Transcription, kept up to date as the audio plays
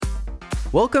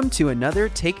Welcome to another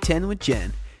Take 10 with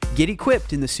Jen. Get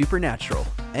equipped in the supernatural.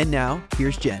 And now,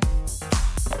 here's Jen.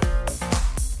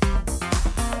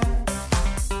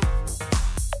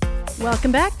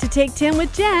 Welcome back to Take 10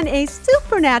 with Jen, a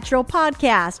supernatural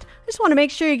podcast. I just want to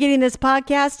make sure you're getting this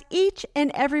podcast each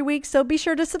and every week, so be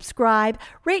sure to subscribe,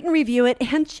 rate and review it,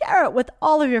 and share it with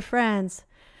all of your friends.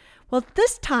 Well,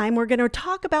 this time we're going to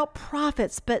talk about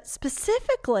prophets, but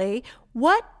specifically,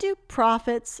 what do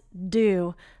prophets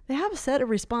do? They have a set of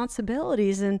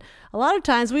responsibilities, and a lot of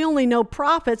times we only know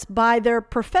prophets by their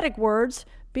prophetic words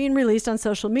being released on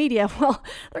social media. Well,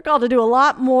 they're called to do a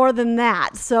lot more than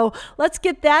that. So let's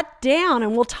get that down,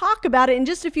 and we'll talk about it in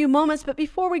just a few moments. But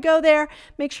before we go there,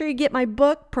 make sure you get my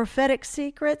book, Prophetic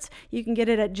Secrets. You can get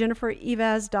it at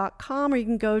jenniferevaz.com, or you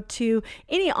can go to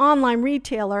any online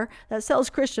retailer that sells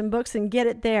Christian books and get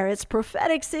it there. It's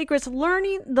Prophetic Secrets,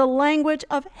 Learning the Language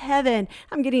of Heaven.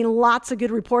 I'm getting lots of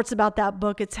good reports about that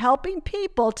book. It's helping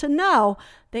people to know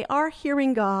they are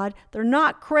hearing God, they're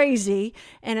not crazy,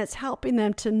 and it's helping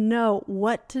them to know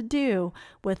what to do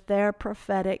with their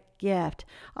prophetic gift.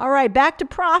 All right, back to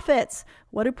prophets.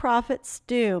 What do prophets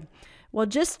do? Well,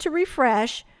 just to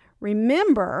refresh,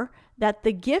 remember that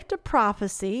the gift of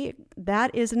prophecy,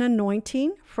 that is an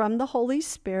anointing from the Holy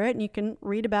Spirit, and you can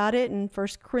read about it in 1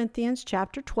 Corinthians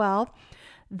chapter 12.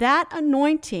 That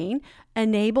anointing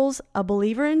enables a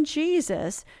believer in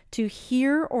Jesus to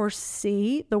hear or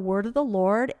see the word of the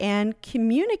Lord and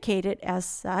communicate it as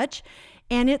such,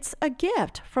 and it's a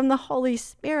gift from the Holy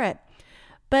Spirit.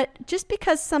 But just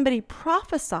because somebody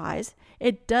prophesies,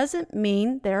 it doesn't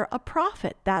mean they're a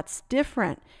prophet. That's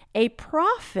different. A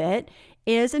prophet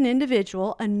is an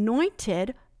individual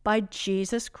anointed by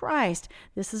Jesus Christ.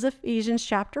 This is Ephesians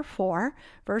chapter 4,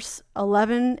 verse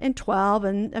 11 and 12,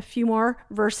 and a few more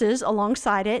verses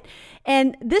alongside it.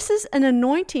 And this is an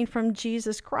anointing from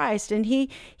Jesus Christ, and he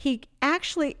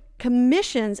actually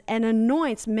commissions and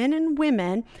anoints men and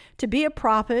women to be a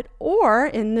prophet, or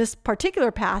in this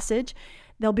particular passage,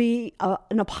 they'll be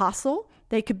an apostle.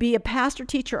 They could be a pastor,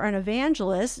 teacher, or an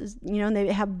evangelist, and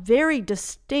they have very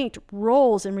distinct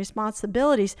roles and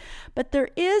responsibilities. But there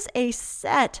is a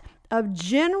set of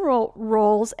general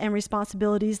roles and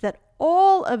responsibilities that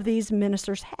all of these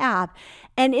ministers have.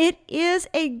 And it is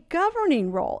a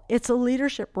governing role. It's a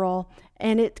leadership role,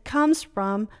 and it comes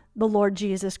from the Lord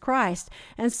Jesus Christ.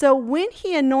 And so when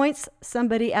he anoints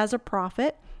somebody as a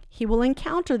prophet, he will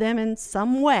encounter them in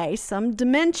some way, some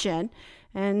dimension,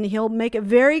 and he'll make it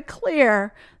very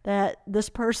clear that this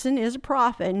person is a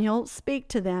prophet, and he'll speak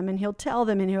to them, and he'll tell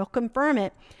them, and he'll confirm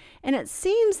it. And it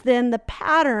seems then the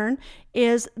pattern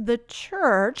is the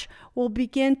church will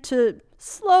begin to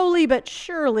slowly but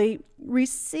surely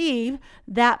receive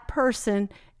that person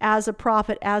as a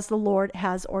prophet, as the Lord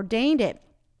has ordained it.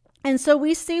 And so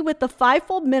we see with the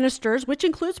fivefold ministers, which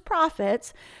includes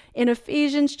prophets, in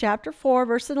Ephesians chapter 4,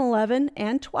 verses 11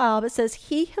 and 12, it says,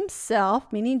 he himself,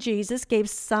 meaning Jesus, gave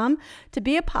some to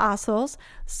be apostles,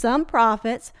 some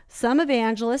prophets, some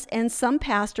evangelists, and some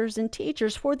pastors and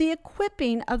teachers for the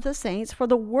equipping of the saints, for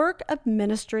the work of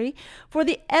ministry, for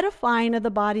the edifying of the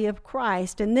body of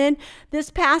Christ. And then this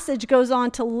passage goes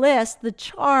on to list the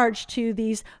charge to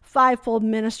these fivefold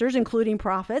ministers, including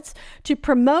prophets, to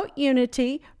promote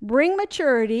unity, bring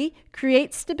maturity,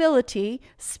 create stability,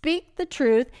 speak the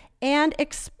truth, and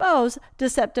expose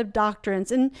deceptive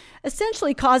doctrines, and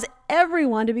essentially cause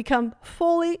everyone to become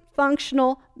fully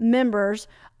functional members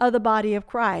of the body of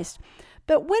Christ.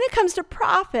 But when it comes to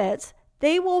prophets,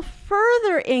 they will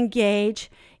further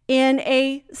engage in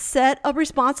a set of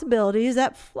responsibilities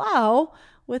that flow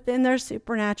within their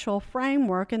supernatural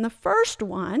framework. And the first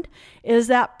one is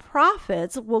that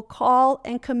prophets will call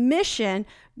and commission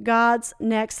God's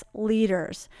next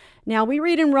leaders. Now we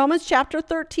read in Romans chapter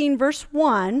 13, verse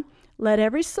 1, let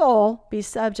every soul be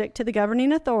subject to the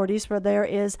governing authorities, for there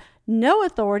is no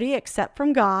authority except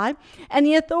from God, and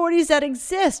the authorities that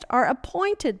exist are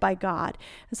appointed by God.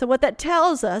 And so what that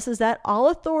tells us is that all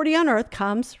authority on earth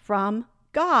comes from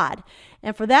God.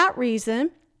 And for that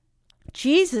reason,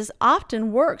 Jesus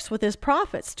often works with his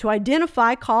prophets to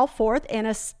identify, call forth, and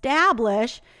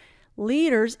establish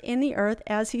leaders in the earth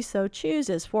as he so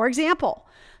chooses. For example,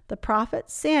 the prophet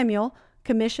Samuel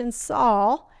commissioned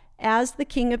Saul as the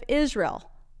king of Israel.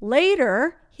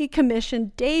 Later, he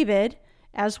commissioned David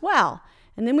as well.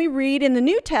 And then we read in the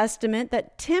New Testament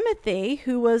that Timothy,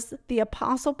 who was the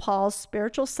Apostle Paul's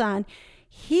spiritual son,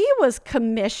 he was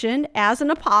commissioned as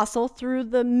an apostle through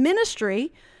the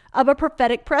ministry of a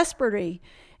prophetic presbytery.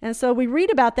 And so we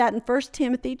read about that in 1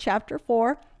 Timothy chapter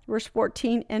 4, verse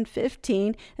 14 and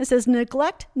 15. It says,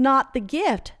 neglect not the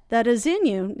gift that is in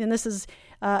you. And this is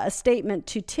a statement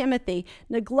to Timothy,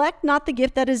 neglect not the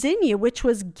gift that is in you, which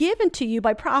was given to you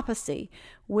by prophecy,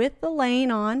 with the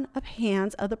laying on of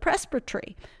hands of the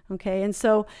presbytery. Okay, and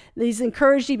so these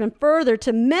encouraged even further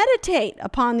to meditate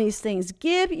upon these things.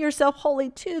 Give yourself wholly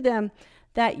to them,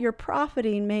 that your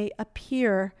profiting may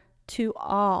appear to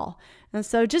all. And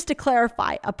so just to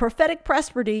clarify, a prophetic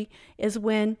presbytery is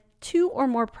when 2 or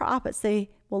more prophets, they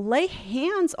will lay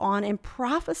hands on and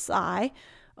prophesy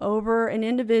over an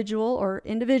individual or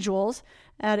individuals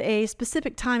at a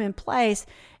specific time and place.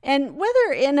 And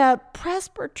whether in a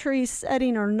presbytery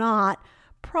setting or not,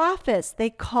 prophets, they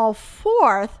call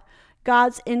forth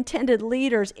God's intended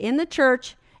leaders in the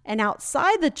church and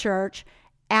outside the church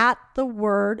at the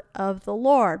word of the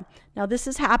Lord. Now, this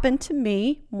has happened to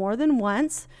me more than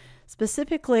once,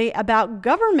 specifically about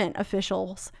government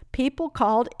officials, people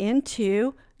called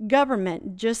into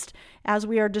government. Just as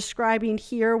we are describing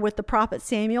here with the prophet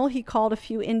Samuel, he called a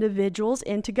few individuals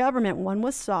into government. One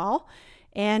was Saul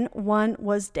and one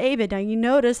was David. Now you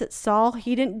notice that Saul,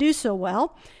 he didn't do so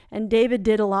well, and David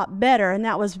did a lot better. And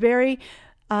that was very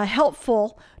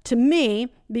helpful to me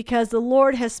because the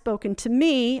Lord has spoken to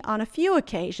me on a few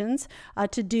occasions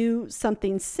to do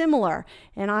something similar.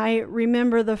 And I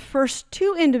remember the first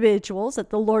 2 individuals that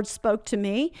the Lord spoke to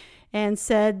me and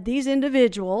said, these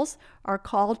individuals are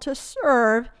called to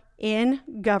serve in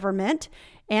government.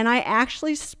 And I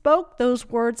actually spoke those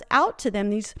words out to them,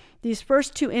 these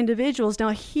first 2 individuals. Now,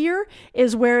 here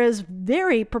is where it is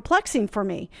very perplexing for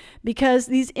me, because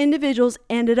these individuals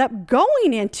ended up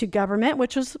going into government,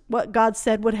 which was what God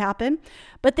said would happen,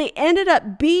 but they ended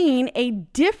up being a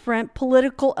different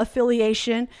political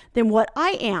affiliation than what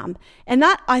I am. And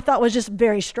that I thought was just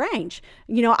very strange.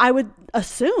 You know, I would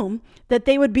assume that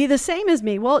they would be the same as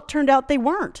me. Well, it turned out they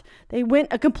weren't. They went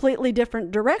a completely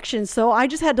different direction. So I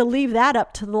just had to leave that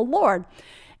up to the Lord.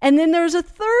 And then there's a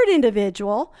third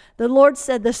individual. The Lord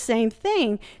said the same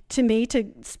thing to me to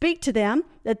speak to them,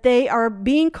 that they are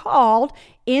being called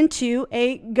into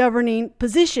a governing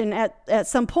position at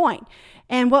some point.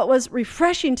 And what was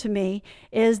refreshing to me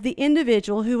is the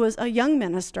individual, who was a young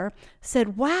minister,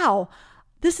 said, wow,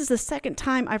 this is the second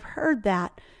time I've heard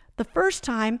that. The first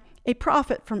time, a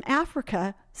prophet from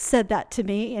Africa said that to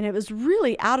me, and it was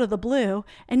really out of the blue.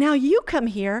 And now you come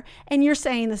here and you're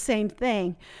saying the same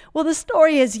thing. Well, the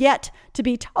story is yet to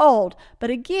be told. But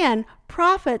again,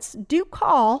 prophets do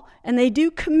call and they do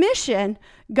commission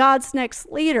God's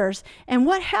next leaders. And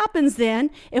what happens then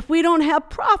if we don't have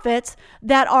prophets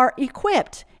that are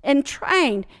equipped and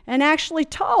trained and actually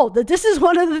told that this is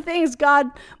one of the things God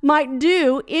might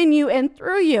do in you and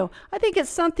through you? I think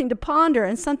it's something to ponder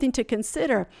and something to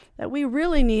consider, that we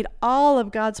really need all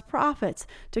of God's prophets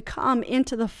to come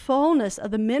into the fullness of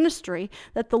the ministry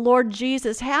that the Lord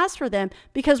Jesus has for them,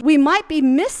 because we might be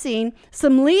missing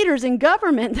some leaders in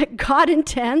government that God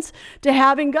intends to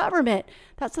have in government.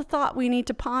 That's a thought we need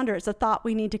to ponder. It's a thought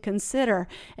we need to consider.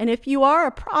 And if you are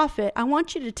a prophet, I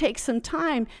want you to take some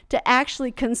time to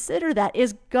actually consider that.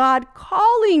 Is God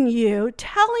calling you,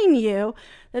 telling you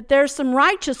that there's some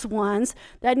righteous ones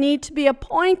that need to be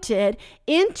appointed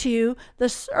into the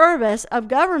service of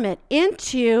government,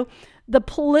 into the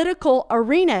political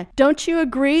arena? Don't you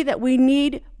agree that we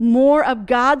need more of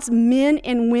God's men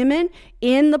and women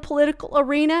in the political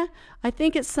arena? I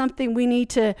think it's something we need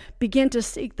to begin to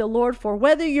seek the Lord for,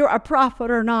 whether you're a prophet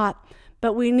or not.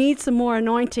 But we need some more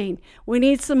anointing. We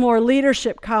need some more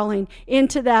leadership calling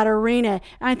into that arena.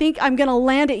 And I think I'm going to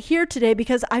land it here today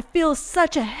because I feel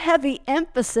such a heavy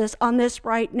emphasis on this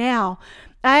right now.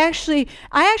 I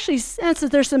actually sense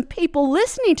that there's some people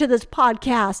listening to this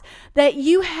podcast that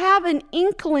you have an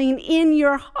inkling in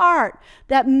your heart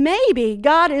that maybe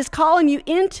God is calling you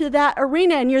into that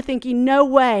arena, and you're thinking, no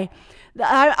way.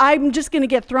 I'm just going to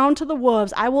get thrown to the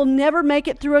wolves. I will never make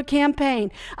it through a campaign.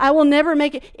 I will never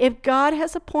make it. If God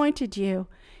has appointed you,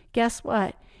 guess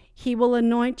what? He will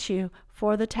anoint you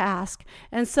for the task.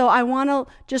 And so I want to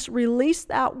just release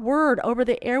that word over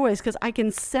the airways, because I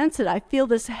can sense it. I feel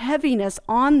this heaviness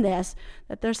on this,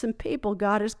 that there's some people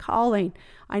God is calling.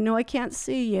 I know I can't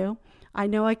see you. I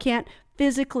know I can't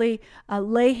physically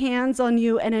lay hands on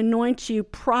you and anoint you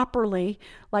properly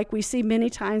like we see many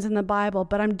times in the Bible,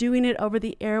 but I'm doing it over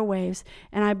the airwaves,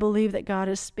 and I believe that God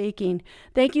is speaking.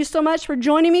 Thank you so much for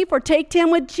joining me for Take 10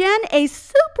 with Jen, a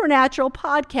supernatural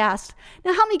podcast.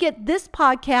 Now help me get this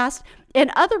podcast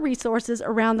and other resources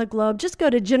around the globe. Just go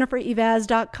to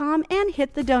jennifereivaz.com and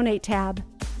hit the donate tab.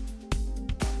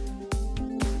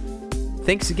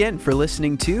 Thanks again for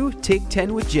listening to Take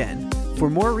 10 with Jen. For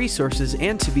more resources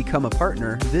and to become a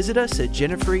partner, visit us at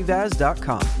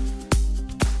jennifereivaz.com.